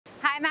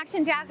I'm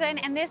Action Jacquelyn,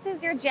 and this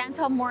is your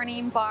gentle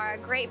morning bar.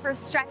 Great for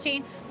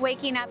stretching,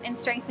 waking up, and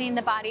strengthening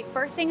the body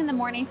first thing in the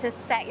morning to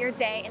set your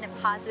day in a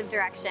positive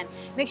direction.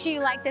 Make sure you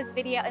like this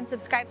video and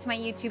subscribe to my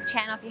YouTube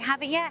channel if you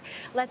haven't yet.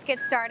 Let's get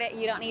started.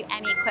 You don't need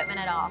any equipment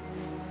at all.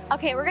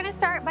 Okay, we're gonna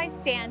start by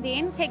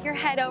standing. Take your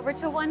head over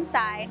to one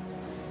side.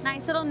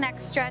 Nice little neck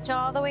stretch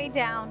all the way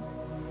down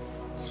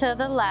to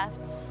the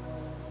left,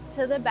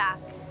 to the back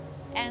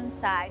and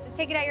side. Just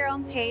take it at your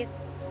own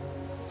pace.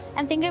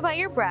 And think about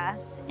your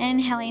breath.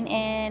 Inhaling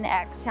in,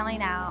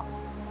 exhaling out.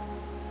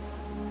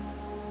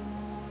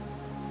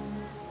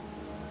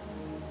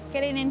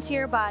 Getting into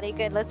your body.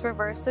 Good, let's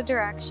reverse the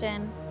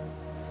direction.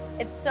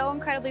 It's so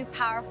incredibly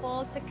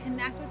powerful to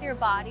connect with your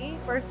body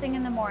first thing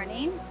in the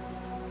morning,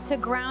 to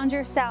ground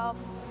yourself,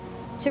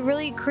 to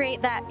really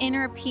create that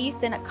inner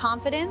peace and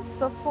confidence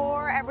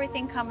before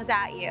everything comes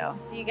at you.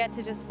 So you get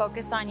to just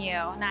focus on you.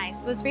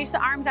 Nice. Let's reach the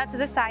arms out to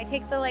the side.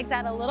 Take the legs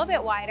out a little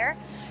bit wider.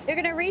 You're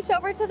gonna reach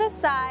over to the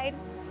side.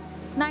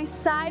 Nice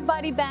side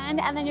body bend,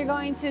 and then you're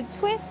going to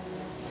twist,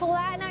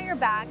 flatten out your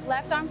back,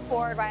 left arm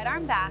forward, right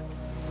arm back,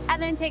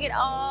 and then take it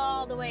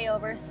all the way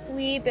over.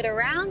 Sweep it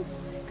around,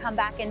 come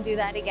back and do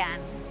that again.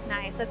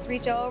 Nice. Let's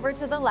reach over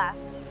to the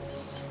left.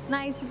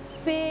 Nice,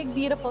 big,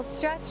 beautiful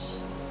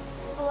stretch.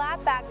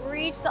 Flat back,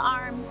 reach the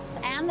arms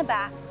and the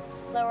back,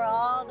 lower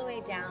all the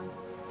way down.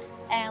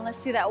 And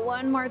let's do that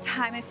one more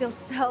time. It feels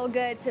so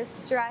good to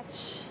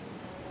stretch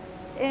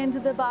into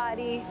the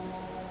body,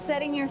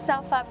 setting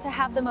yourself up to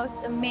have the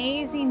most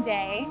amazing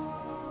day.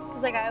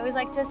 Because like I always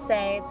like to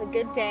say, it's a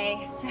good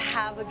day to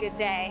have a good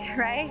day,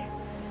 right?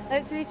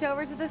 Let's reach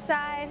over to the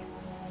side.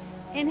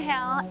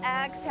 Inhale,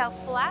 exhale,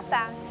 flat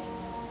back.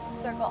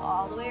 Circle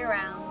all the way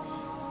around.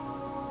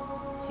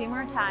 2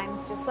 more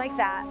times, just like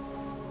that.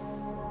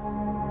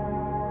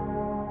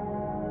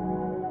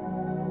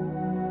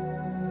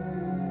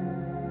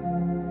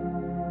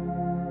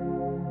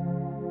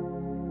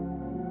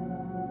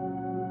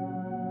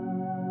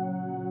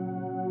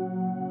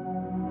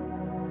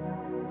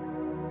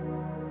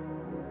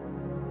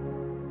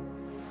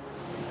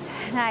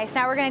 Nice.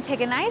 Now we're going to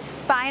take a nice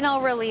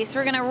spinal release.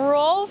 We're going to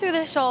roll through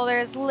the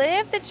shoulders,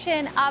 lift the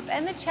chin up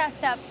and the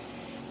chest up.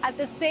 At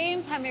the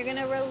same time, you're going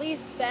to release,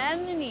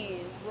 bend the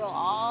knees, roll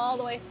all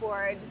the way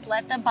forward. Just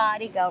let the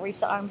body go. Reach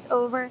the arms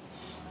over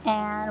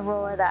and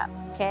roll it up.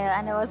 Okay,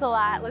 I know it's a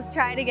lot. Let's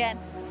try it again.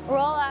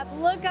 Roll up,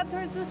 look up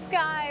towards the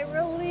sky,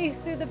 release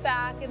through the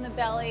back and the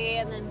belly,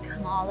 and then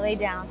come all the way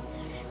down.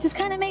 Just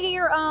kind of make it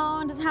your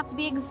own. Doesn't have to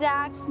be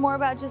exact. It's more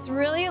about just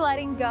really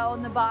letting go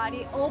in the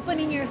body,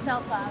 opening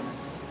yourself up.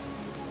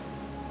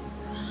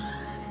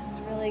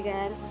 Really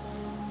good.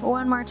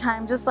 One more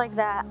time, just like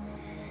that.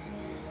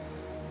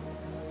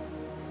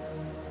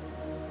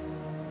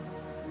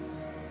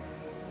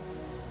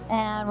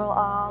 And roll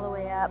all the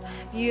way up.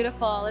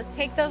 Beautiful. Let's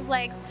take those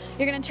legs.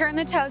 You're going to turn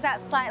the toes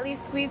out slightly,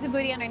 squeeze the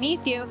booty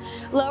underneath you,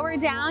 lower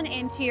down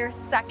into your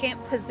second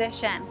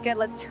position. Good.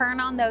 Let's turn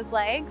on those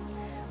legs.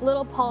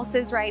 Little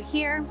pulses right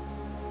here.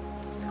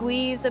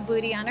 Squeeze the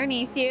booty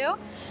underneath you.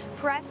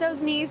 Press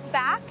those knees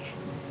back.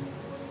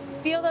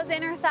 Feel those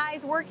inner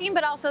thighs working,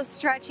 but also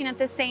stretching at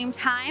the same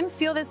time.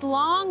 Feel this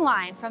long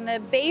line from the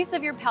base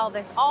of your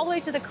pelvis all the way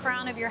to the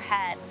crown of your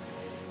head.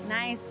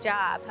 Nice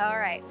job. All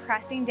right,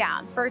 pressing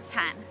down for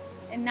 10,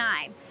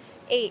 9,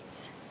 8,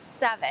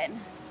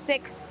 7,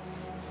 6,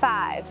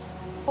 5,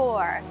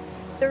 4,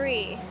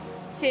 3,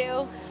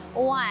 2,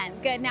 1.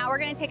 Good. Now we're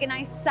going to take a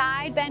nice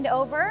side bend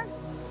over.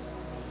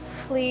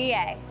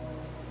 Plie.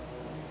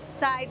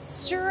 Side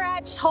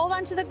stretch. Hold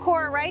on to the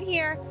core right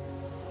here.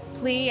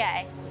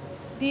 Plie.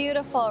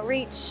 Beautiful,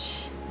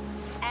 reach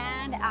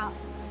and out.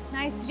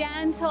 Nice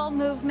gentle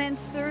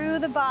movements through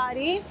the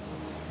body,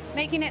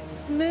 making it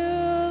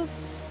smooth,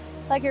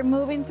 like you're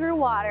moving through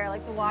water,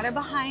 like the water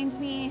behind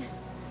me.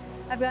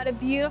 I've got a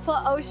beautiful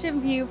ocean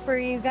view for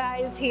you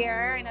guys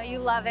here. I know you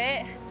love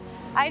it.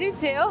 I do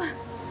too.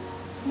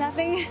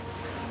 Nothing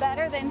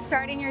better than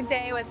starting your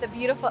day with the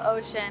beautiful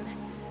ocean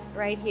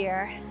right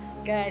here.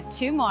 Good,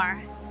 2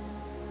 more.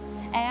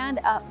 And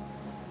up,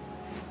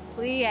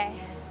 plie.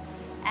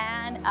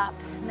 And up.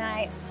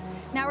 Nice.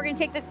 Now we're going to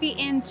take the feet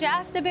in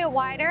just a bit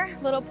wider.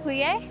 Little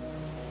plie,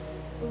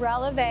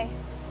 releve.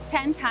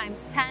 10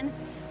 times. 10.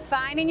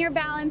 Finding your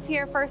balance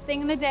here first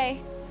thing in the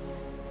day.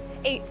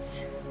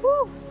 8.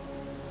 Woo.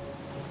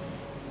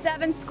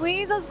 7.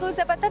 Squeeze those glutes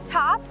up at the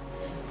top.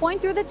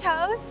 Point through the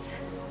toes.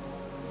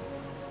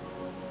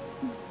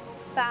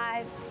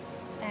 5.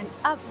 And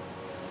up.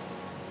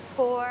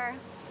 4.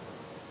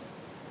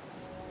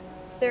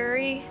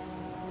 3.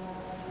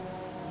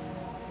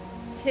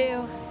 2,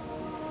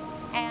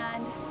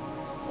 and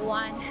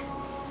 1,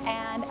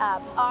 and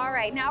up. All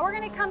right, now we're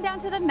going to come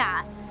down to the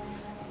mat.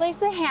 Place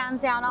the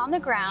hands down on the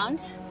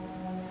ground.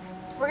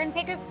 We're going to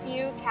take a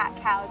few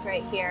cat-cows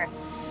right here.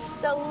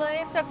 So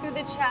lift up through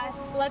the chest,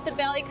 let the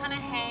belly kind of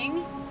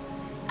hang,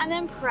 and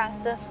then press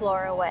the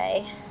floor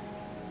away.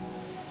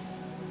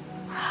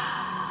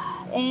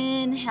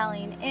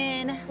 Inhaling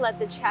in, let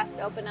the chest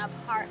open up,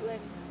 heart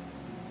lifts.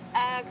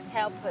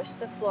 Exhale, push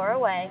the floor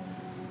away.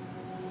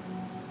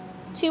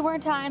 2 more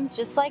times,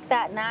 just like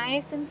that,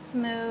 nice and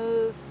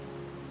smooth.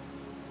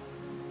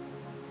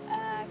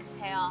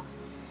 Exhale.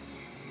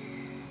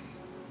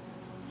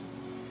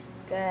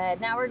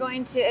 Good. Now we're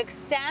going to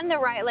extend the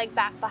right leg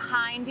back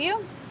behind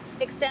you.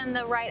 Extend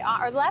the right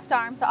or left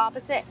arm, so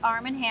opposite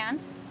arm and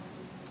hand,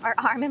 or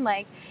arm and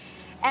leg.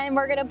 And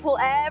we're gonna pull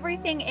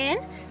everything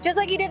in, just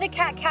like you did the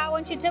cat-cow. I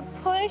want you to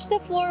push the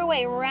floor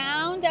away,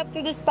 round up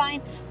through the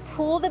spine,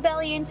 pull the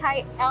belly in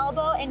tight,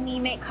 elbow and knee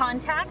make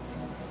contact.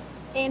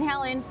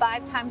 Inhale in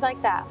 5 times like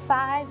that.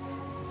 5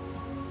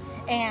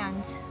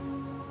 and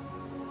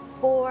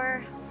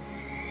 4,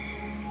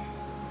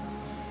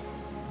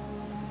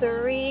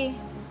 3,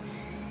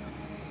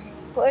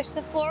 push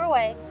the floor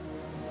away,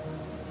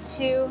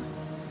 2,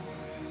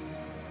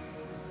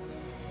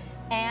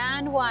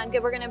 and 1.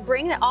 Good, we're gonna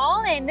bring it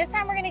all in. This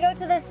time we're gonna go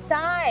to the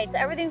sides.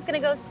 Everything's gonna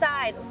go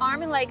side,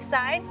 arm and leg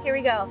side. Here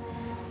we go.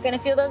 Gonna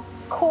feel those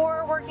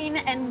core working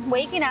and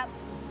waking up.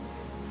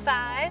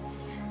 5,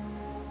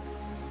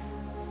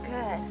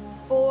 good,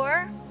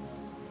 4,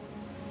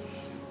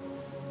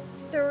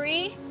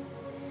 3,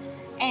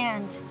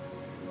 and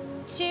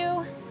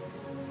 2,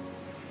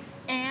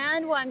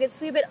 and 1. Good,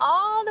 sweep it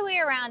all the way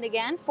around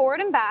again, forward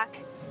and back.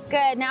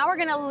 Good, now we're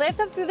gonna lift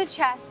up through the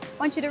chest. I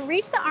want you to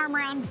reach the arm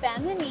around,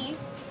 bend the knee.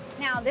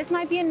 Now this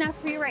might be enough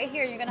for you right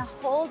here. You're gonna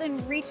hold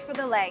and reach for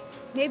the leg.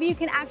 Maybe you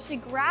can actually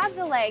grab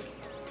the leg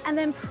and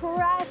then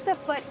press the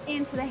foot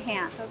into the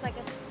hand. So it's like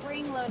a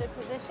spring-loaded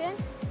position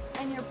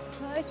and you're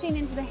pushing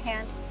into the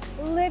hand.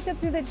 Lift up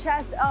through the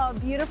chest. Oh,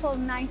 beautiful,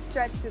 nice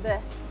stretch through the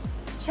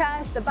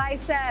chest, the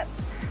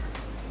biceps.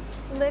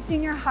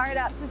 Lifting your heart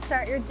up to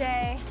start your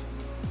day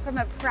from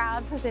a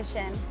proud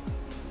position.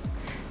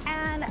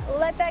 And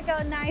let that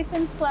go nice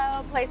and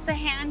slow. Place the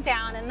hand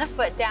down and the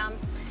foot down.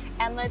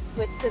 And let's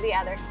switch to the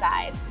other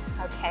side.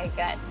 Okay,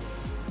 good.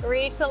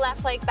 Reach the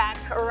left leg back,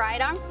 right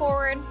arm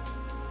forward.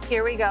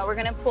 Here we go. We're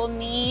gonna pull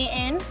knee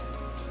in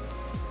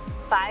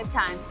 5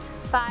 times.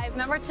 5,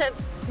 remember to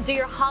do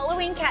your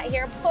Halloween cat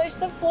here. Push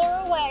the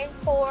floor away.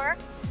 4,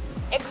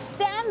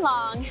 extend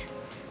long.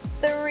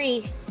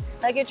 3,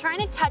 like you're trying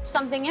to touch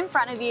something in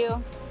front of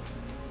you.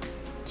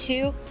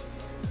 2,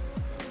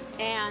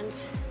 and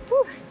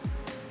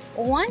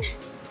 1,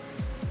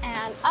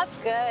 and up.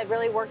 Good,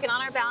 really working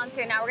on our balance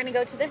here. Now we're gonna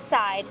go to the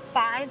side.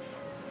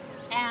 5,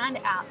 and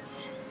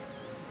out.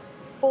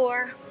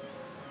 4,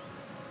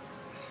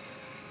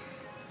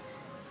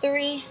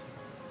 3,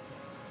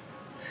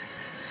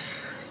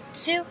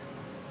 2,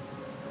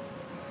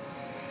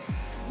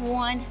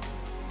 1,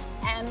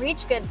 and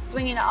reach. Good,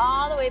 swinging it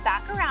all the way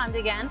back around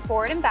again,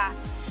 forward and back.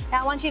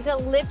 Now I want you to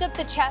lift up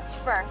the chest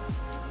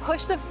first.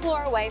 Push the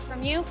floor away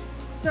from you.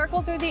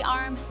 Circle through the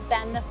arm,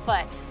 bend the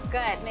foot.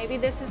 Good, maybe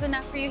this is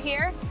enough for you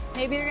here.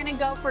 Maybe you're gonna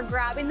go for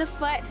grabbing the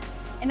foot,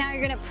 and now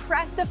you're gonna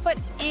press the foot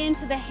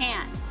into the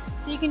hand.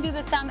 So you can do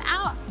the thumb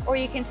out, or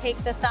you can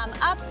take the thumb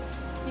up.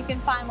 You can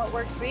find what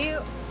works for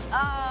you.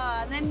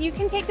 Then you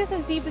can take this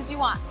as deep as you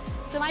want.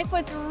 So my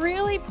foot's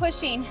really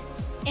pushing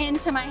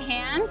into my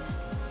hand,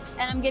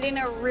 and I'm getting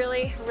a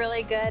really,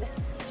 really good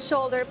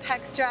shoulder,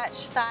 pec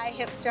stretch, thigh,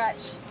 hip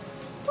stretch.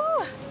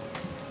 Woo,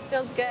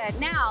 feels good.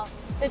 Now,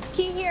 the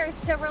key here is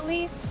to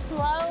release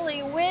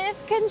slowly with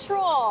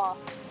control.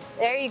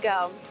 There you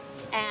go.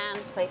 And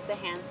place the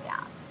hands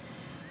down.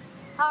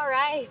 All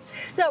right,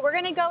 so we're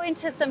gonna go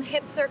into some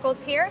hip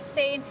circles here,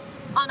 staying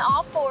on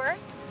all 4s.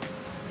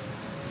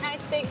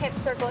 Nice big hip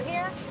circle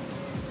here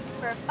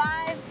for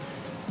 5.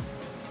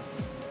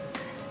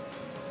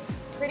 It's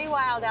pretty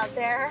wild out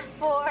there.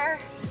 4,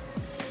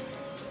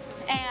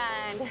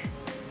 and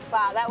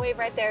wow, that wave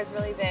right there is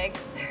really big.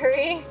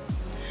 3,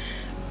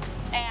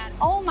 and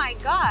oh my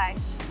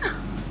gosh.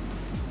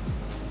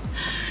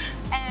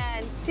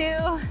 And 2,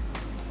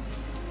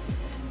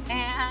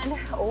 and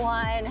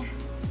 1.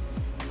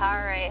 All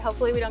right,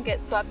 hopefully we don't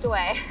get swept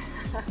away.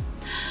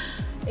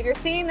 If you're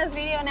seeing this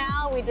video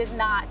now, we did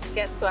not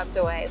get swept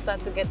away, so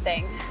that's a good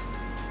thing.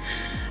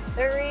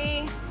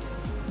 3,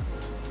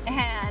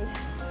 and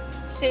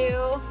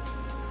 2,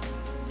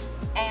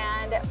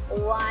 and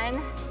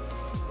 1.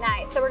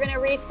 Nice, so we're gonna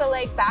reach the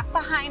leg back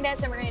behind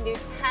us, and we're gonna do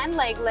 10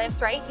 leg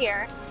lifts right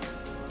here.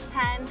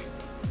 10.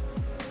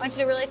 I want you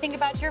to really think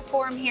about your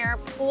form here.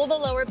 Pull the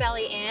lower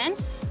belly in.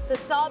 So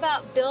it's all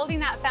about building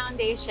that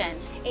foundation.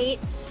 8,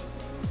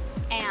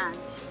 and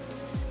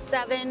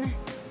 7.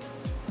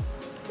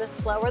 The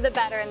slower the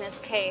better in this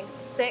case.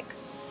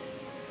 6,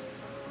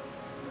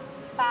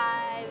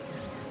 5,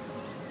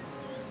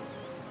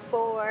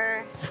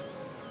 4,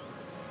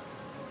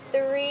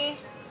 3,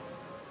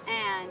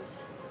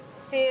 and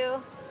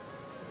 2,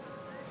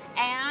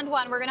 and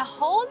 1. We're gonna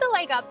hold the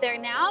leg up there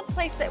now.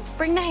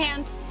 Bring the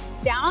hands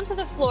down to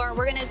the floor.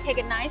 We're gonna take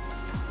a nice,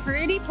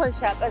 pretty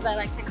push-up, as I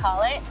like to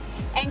call it,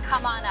 and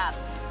come on up.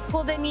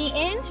 Pull the knee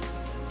in,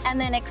 and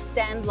then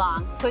extend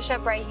long. Push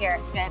up right here.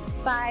 Good.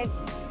 5,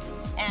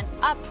 and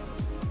up,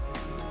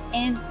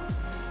 in,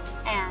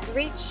 and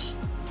reach.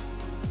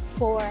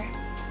 4,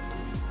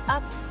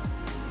 up,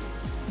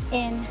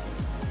 in,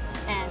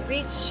 and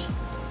reach.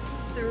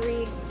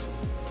 3,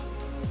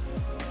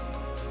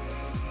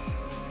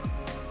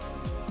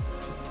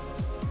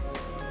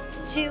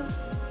 2,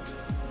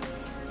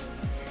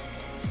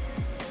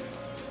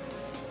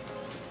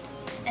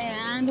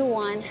 and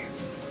 1.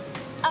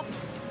 Up,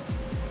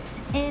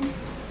 in,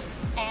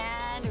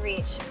 and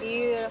reach.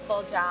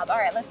 Beautiful job. All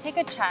right, let's take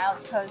a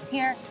child's pose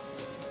here.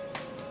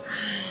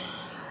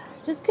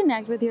 Just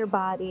connect with your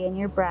body and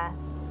your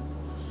breath.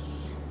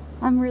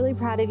 I'm really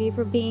proud of you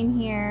for being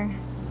here.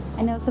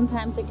 I know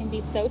sometimes it can be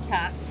so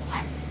tough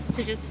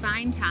to just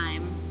find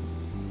time.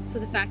 So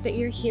the fact that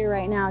you're here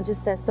right now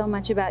just says so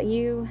much about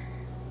you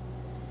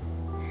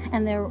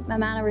and the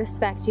amount of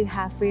respect you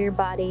have for your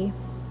body.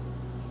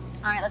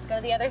 All right, let's go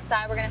to the other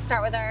side. We're gonna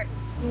start with our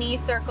knee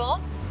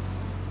circles.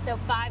 So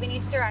 5 in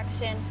each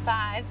direction,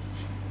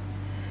 5.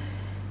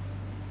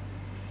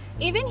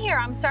 Even here,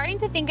 I'm starting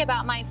to think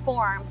about my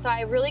form. So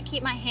I really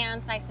keep my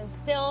hands nice and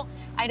still.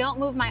 I don't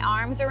move my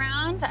arms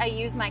around. I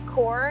use my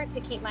core to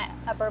keep my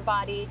upper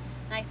body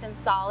nice and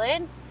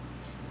solid.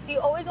 So you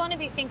always want to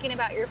be thinking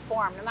about your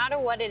form, no matter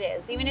what it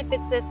is, even if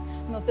it's this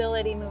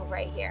mobility move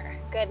right here.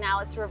 Good, now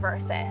let's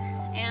reverse it.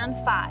 And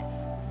 5.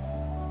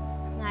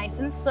 Nice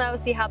and slow,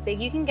 see how big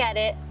you can get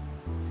it.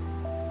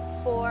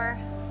 4,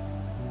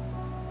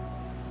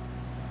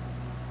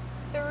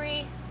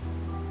 3,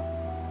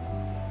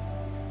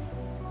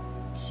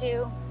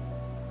 2,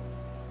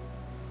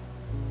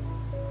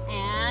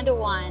 and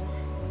 1.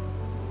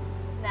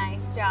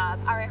 Nice job.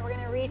 All right, we're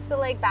gonna reach the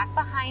leg back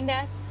behind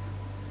us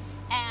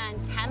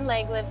and 10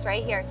 leg lifts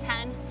right here.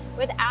 10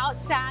 without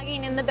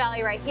sagging in the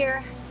belly right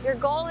here. Your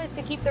goal is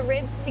to keep the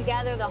ribs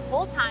together the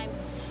whole time,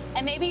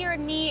 and maybe your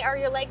knee or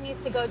your leg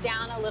needs to go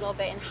down a little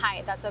bit in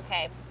height. That's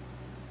okay.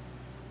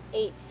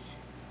 8,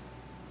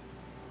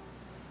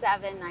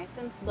 7, nice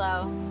and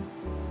slow.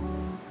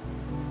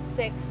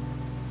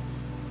 6,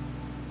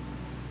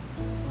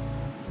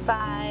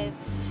 5,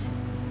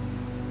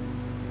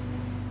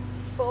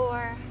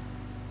 4,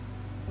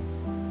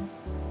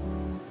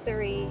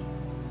 3,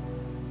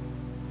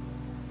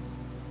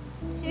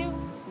 2,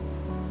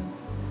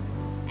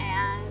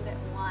 and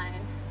 1.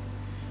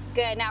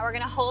 Good, now we're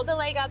gonna hold the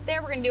leg up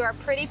there. We're gonna do our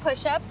pretty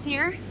push-ups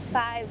here.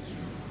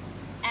 5,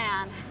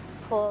 and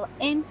pull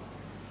in,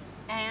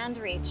 and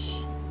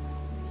reach.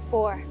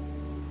 4,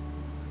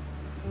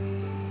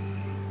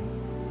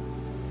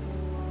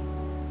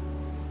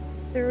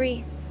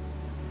 3,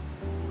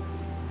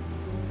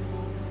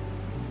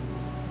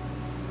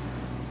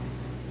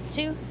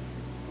 2,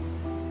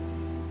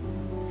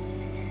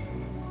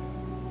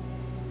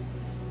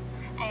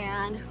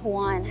 and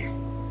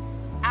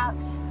 1.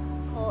 Out,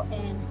 pull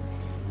in,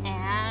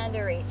 and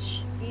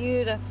reach.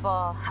 Beautiful.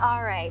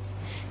 All right,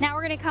 now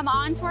we're gonna come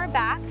onto our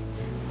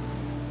backs.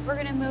 We're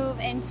gonna move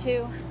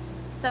into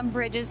some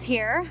bridges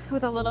here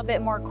with a little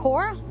bit more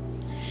core.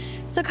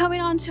 So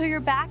coming onto your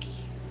back,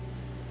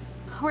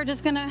 we're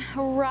just gonna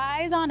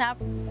rise on up,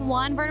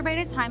 1 vertebrae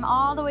at a time,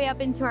 all the way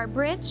up into our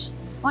bridge.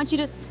 I want you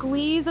to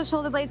squeeze the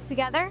shoulder blades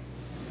together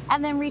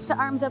and then reach the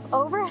arms up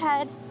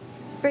overhead,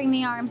 bring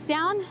the arms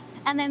down,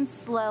 and then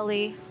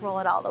slowly roll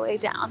it all the way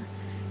down.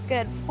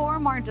 Good, 4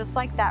 more just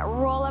like that.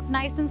 Roll up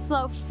nice and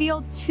slow.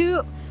 Feel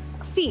 2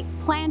 feet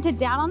planted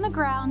down on the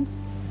ground.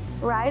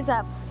 Rise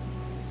up,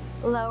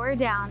 lower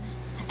down,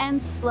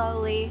 and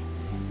slowly,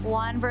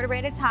 1 vertebrae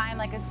at a time,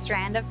 like a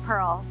strand of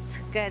pearls.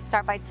 Good,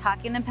 start by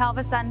tucking the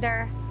pelvis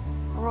under,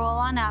 roll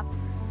on up.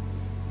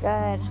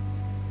 Good.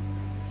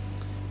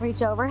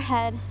 Reach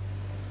overhead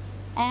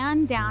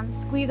and down.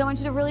 Squeeze. I want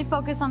you to really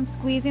focus on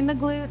squeezing the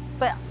glutes,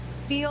 but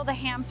feel the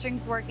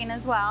hamstrings working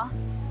as well.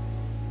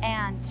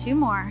 And 2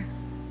 more.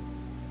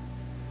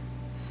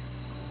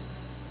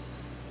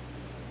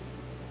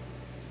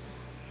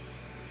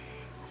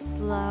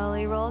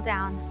 Slowly roll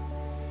down.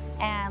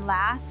 And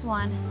last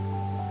one.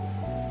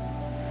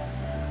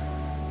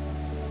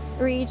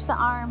 Reach the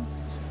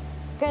arms.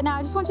 Good, now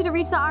I just want you to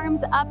reach the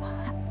arms up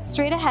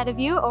straight ahead of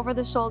you over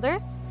the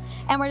shoulders.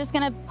 And we're just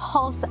gonna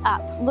pulse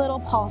up, little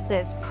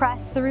pulses.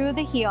 Press through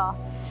the heel.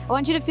 I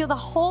want you to feel the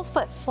whole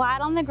foot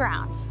flat on the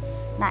ground.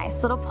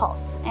 Nice, little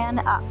pulse, and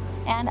up,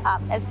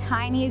 as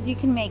tiny as you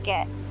can make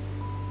it.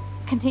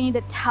 Continue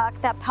to tuck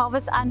that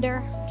pelvis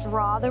under,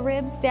 draw the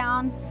ribs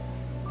down.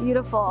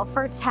 Beautiful,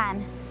 for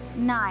 10,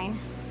 9,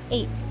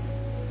 8,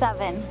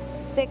 7,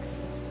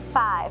 6,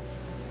 5,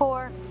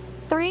 4,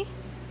 3,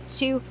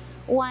 2,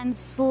 1.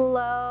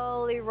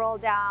 Slowly roll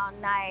down,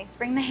 nice.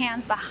 Bring the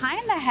hands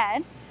behind the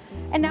head.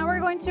 And now we're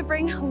going to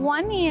bring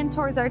one knee in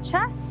towards our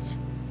chest,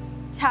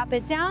 tap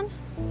it down,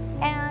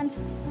 and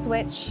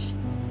switch,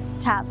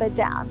 tap it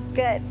down.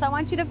 Good, so I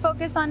want you to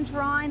focus on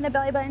drawing the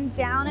belly button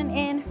down and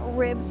in,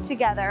 ribs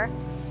together.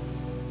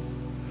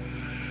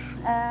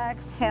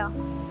 Exhale,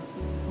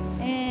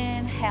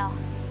 inhale,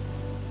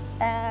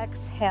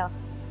 exhale,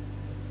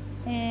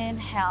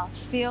 inhale.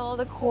 Feel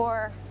the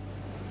core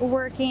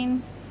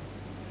working.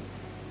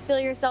 Feel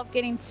yourself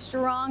getting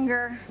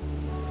stronger.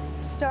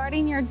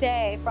 Starting your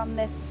day from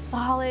this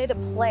solid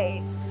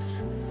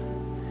place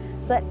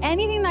so that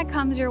anything that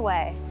comes your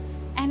way,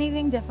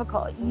 anything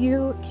difficult,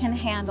 you can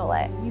handle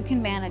it. You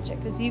can manage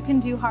it because you can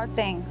do hard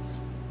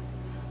things.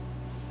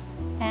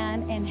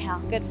 And inhale.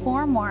 Good,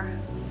 4 more.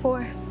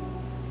 4,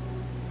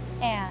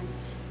 and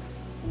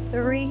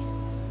 3,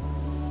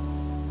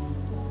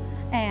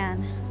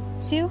 and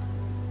 2,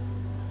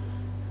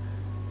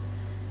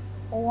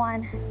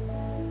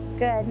 1.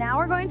 Good. Now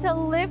we're going to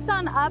lift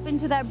on up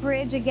into that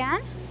bridge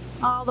again,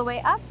 all the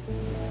way up,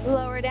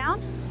 lower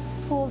down,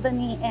 pull the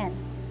knee in,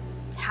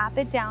 tap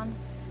it down,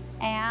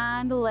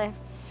 and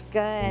lift.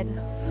 Good.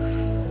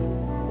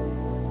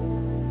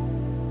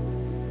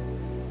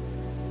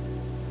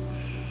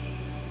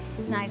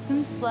 Nice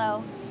and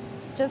slow,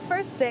 just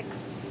for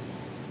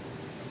 6,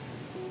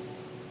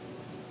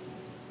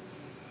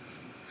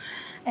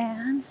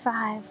 and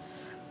 5,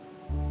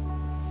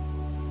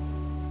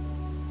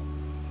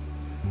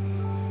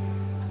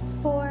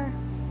 4,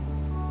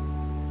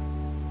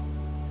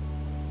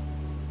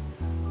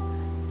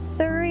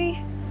 3,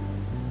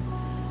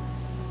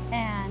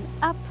 and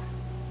up,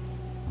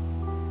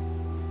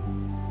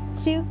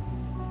 2,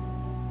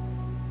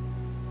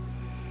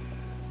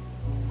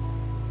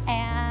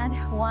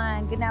 and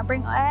 1. Good. Now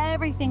bring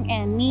everything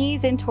in,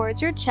 knees in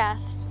towards your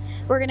chest.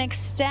 We're going to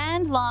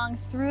extend long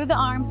through the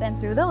arms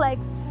and through the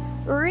legs.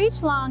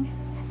 Reach long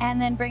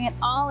and then bring it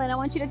all in. I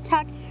want you to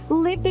tuck,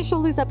 lift the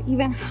shoulders up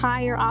even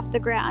higher off the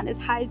ground, as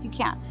high as you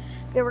can.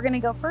 Okay, we're going to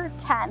go for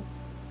 10.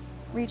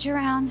 Reach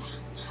around,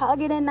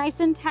 hug it in nice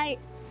and tight.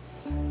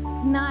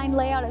 9,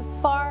 lay out as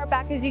far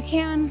back as you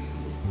can.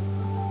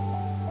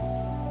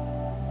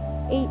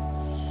 8,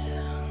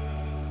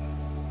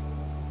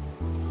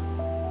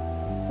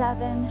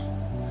 7,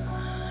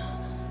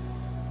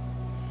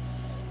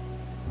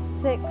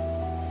 6.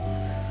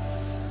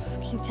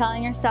 Keep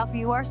telling yourself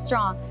you are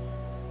strong.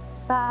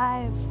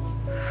 5,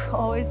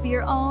 always be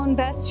your own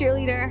best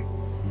cheerleader.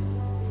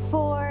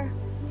 4,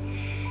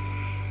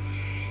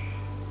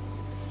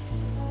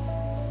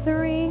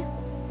 3,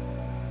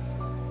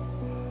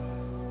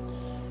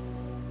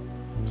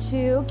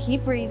 2,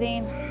 keep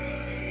breathing,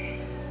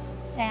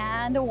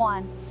 and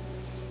 1,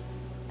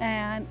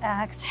 and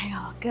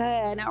exhale.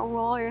 Good. Now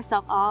roll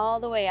yourself all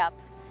the way up.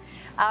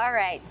 All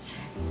right,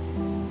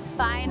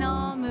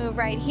 final move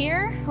right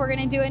here. We're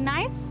gonna do a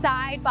nice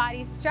side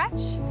body stretch.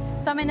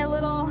 So I'm in a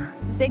little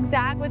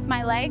zigzag with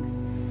my legs,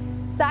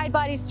 side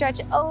body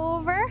stretch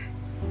over,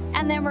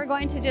 and then we're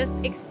going to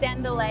just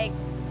extend the leg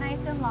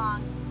nice and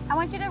long. I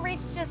want you to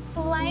reach just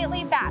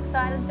slightly back, so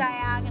at a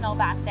diagonal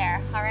back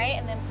there, all right?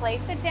 And then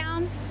place it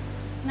down,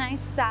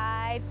 nice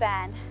side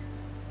bend.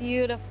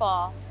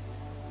 Beautiful.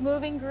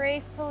 Moving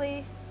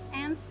gracefully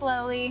and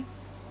slowly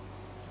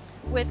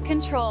with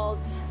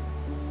controlled.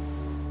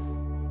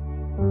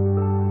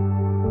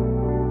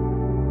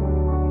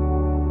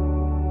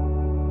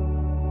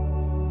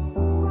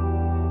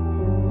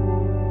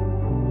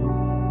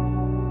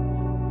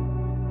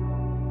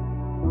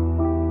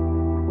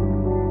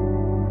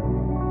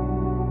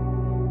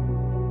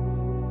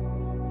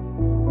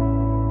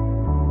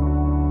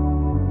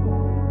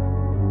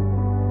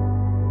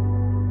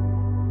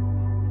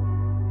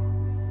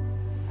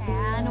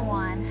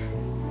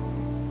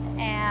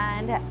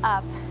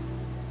 Up.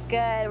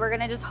 Good. We're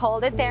gonna just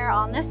hold it there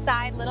on this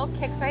side, little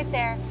kicks right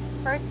there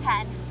for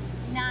 10,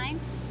 9,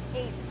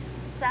 8,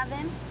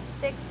 7,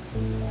 6,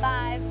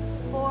 5,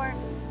 4,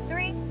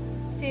 3,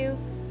 2,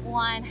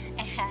 1,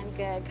 and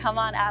good. Come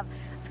on up.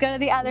 Let's go to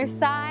the other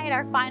side,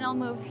 our final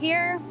move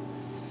here.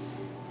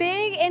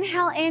 Big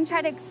inhale in,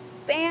 try to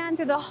expand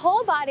through the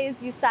whole body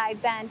as you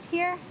side bend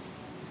here.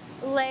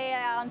 Lay it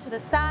out onto the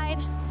side.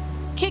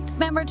 Kick,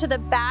 remember, to the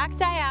back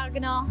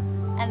diagonal,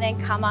 and then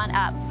come on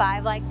up,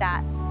 5 like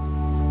that.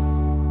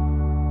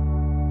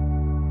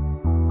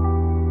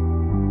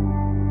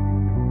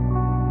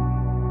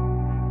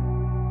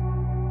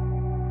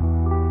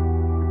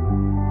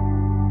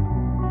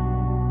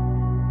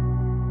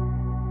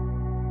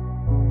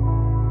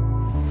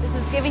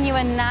 Giving you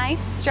a nice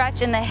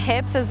stretch in the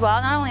hips as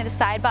well, not only the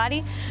side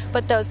body,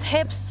 but those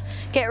hips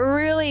get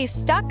really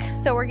stuck.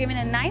 So we're giving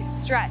a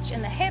nice stretch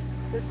in the hips,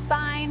 the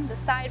spine, the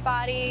side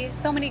body,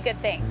 so many good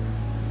things.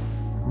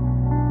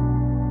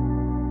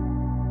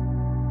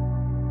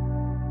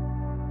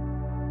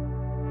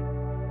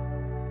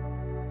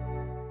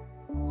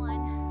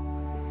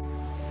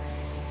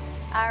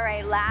 All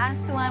right,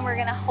 last one. We're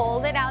gonna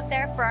hold it out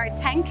there for our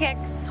 10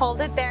 kicks.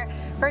 Hold it there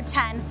for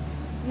 10,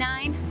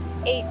 9,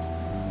 8,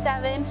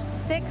 7,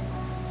 6,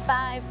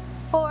 5,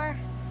 4,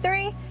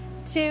 3,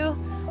 2,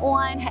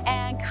 1,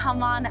 and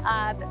come on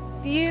up.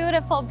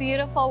 Beautiful,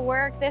 beautiful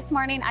work this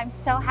morning. I'm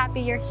so happy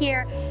you're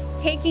here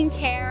taking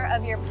care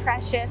of your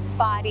precious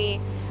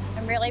body.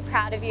 I'm really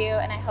proud of you,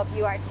 and I hope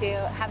you are too.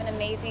 Have an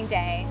amazing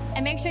day.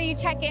 And make sure you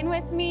check in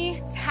with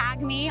me,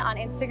 tag me on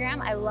Instagram.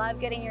 I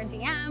love getting your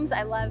DMs.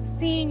 I love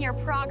seeing your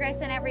progress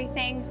and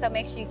everything. So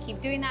make sure you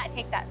keep doing that.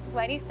 Take that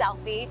sweaty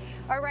selfie.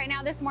 Or right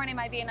now this morning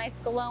might be a nice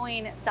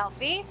glowing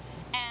selfie.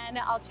 And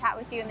I'll chat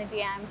with you in the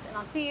DMs, and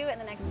I'll see you in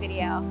the next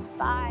video.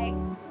 Bye.